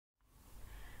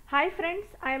Hi friends,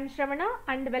 I am Shravana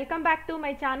and welcome back to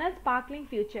my channel Sparkling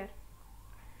Future.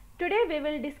 Today we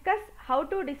will discuss how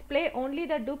to display only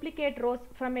the duplicate rows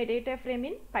from a data frame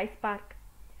in PySpark.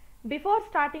 Before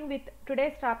starting with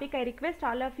today's topic, I request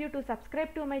all of you to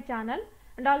subscribe to my channel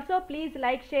and also please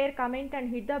like, share, comment and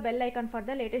hit the bell icon for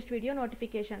the latest video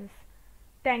notifications.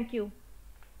 Thank you.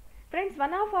 Friends,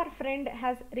 one of our friend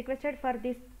has requested for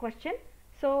this question.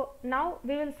 So now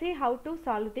we will see how to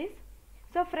solve this.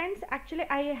 So friends, actually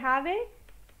I have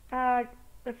a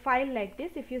file like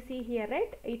this. If you see here,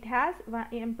 right, it has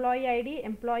employee ID,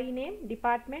 employee name,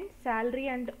 department, salary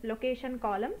and location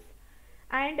columns.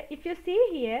 And if you see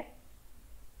here,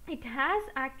 it has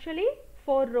actually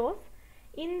 4 rows.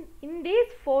 In these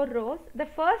 4 rows, the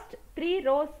first 3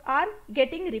 rows are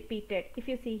getting repeated. If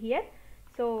you see here,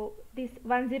 so this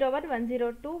 101,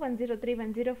 102, 103,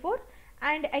 104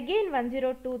 and again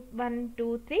 102, 1,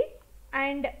 2, 3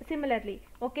 and similarly.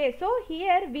 Okay, so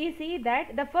here we see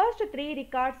that the first 3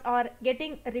 records are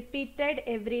getting repeated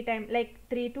every time, like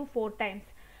 3 to 4 times.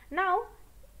 Now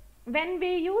when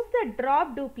we use the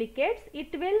drop duplicates,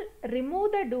 it will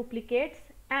remove the duplicates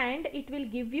and it will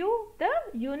give you the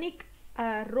unique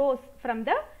rows from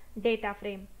the data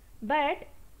frame. But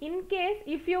in case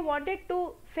if you wanted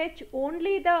to fetch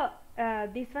only the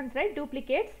these ones, right,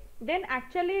 duplicates, then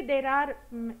actually there are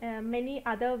many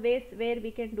other ways where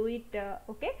we can do it.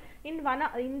 Okay, in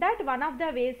that one of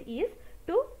the ways is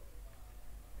to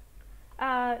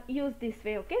use this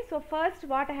way. Okay, so first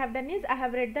what I have done is I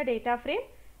have read the data frame.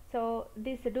 So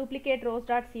this duplicate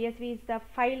rows.csv is the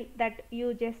file that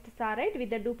you just saw, right, with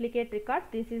the duplicate records.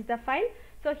 This is the file.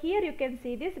 So here you can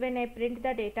see this when I print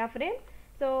the data frame.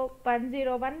 So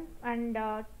 101 and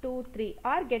 2, 3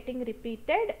 are getting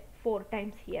repeated 4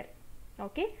 times here.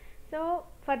 Okay, so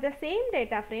for the same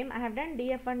data frame I have done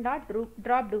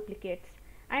df1.drop duplicates,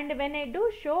 and when I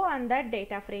do show on that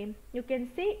data frame, you can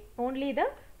see only the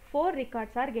 4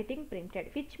 records are getting printed,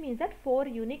 which means that 4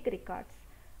 unique records.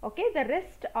 Okay, the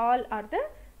rest all are the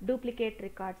duplicate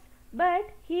records, but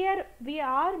here we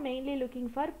are mainly looking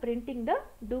for printing the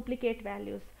duplicate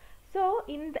values. So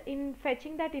in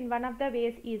fetching that, in one of the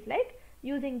ways is like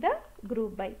using the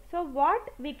GroupBy. So what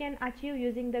we can achieve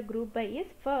using the GroupBy is,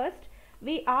 first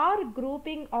we are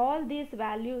grouping all these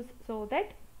values so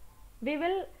that we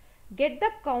will get the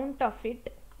count of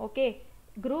it. Okay,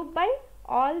 group by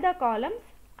all the columns,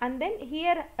 and then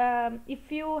here if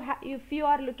you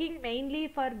are looking mainly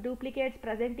for duplicates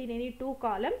present in any 2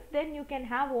 columns, then you can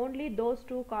have only those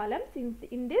 2 columns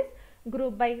in this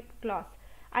GroupBy clause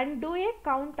and do a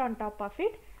count on top of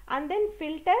it, and then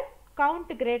filter count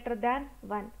greater than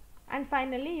 1, and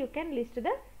finally you can list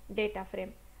the data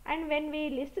frame. And when we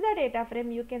list the data frame,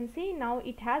 you can see now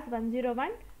it has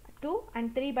 101, 2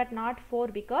 and 3 but not 4,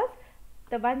 because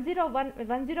the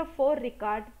 104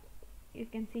 record, you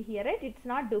can see here, right, it's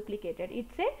not duplicated,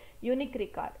 it's a unique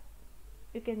record.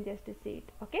 You can just see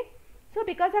it. Okay, so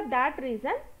because of that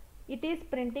reason it is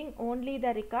printing only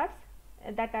the records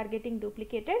that are getting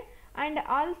duplicated, and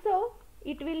also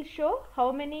it will show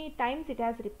how many times it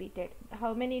has repeated,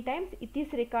 how many times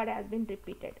this record has been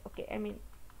repeated. Okay, I mean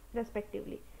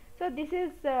respectively. So this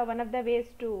is one of the ways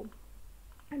to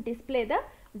display the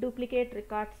duplicate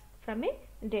records from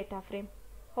a data frame.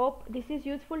 Hope this is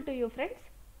useful to you friends.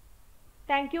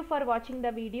 Thank you for watching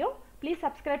the video. Please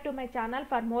subscribe to my channel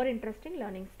for more interesting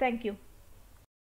learnings. Thank you.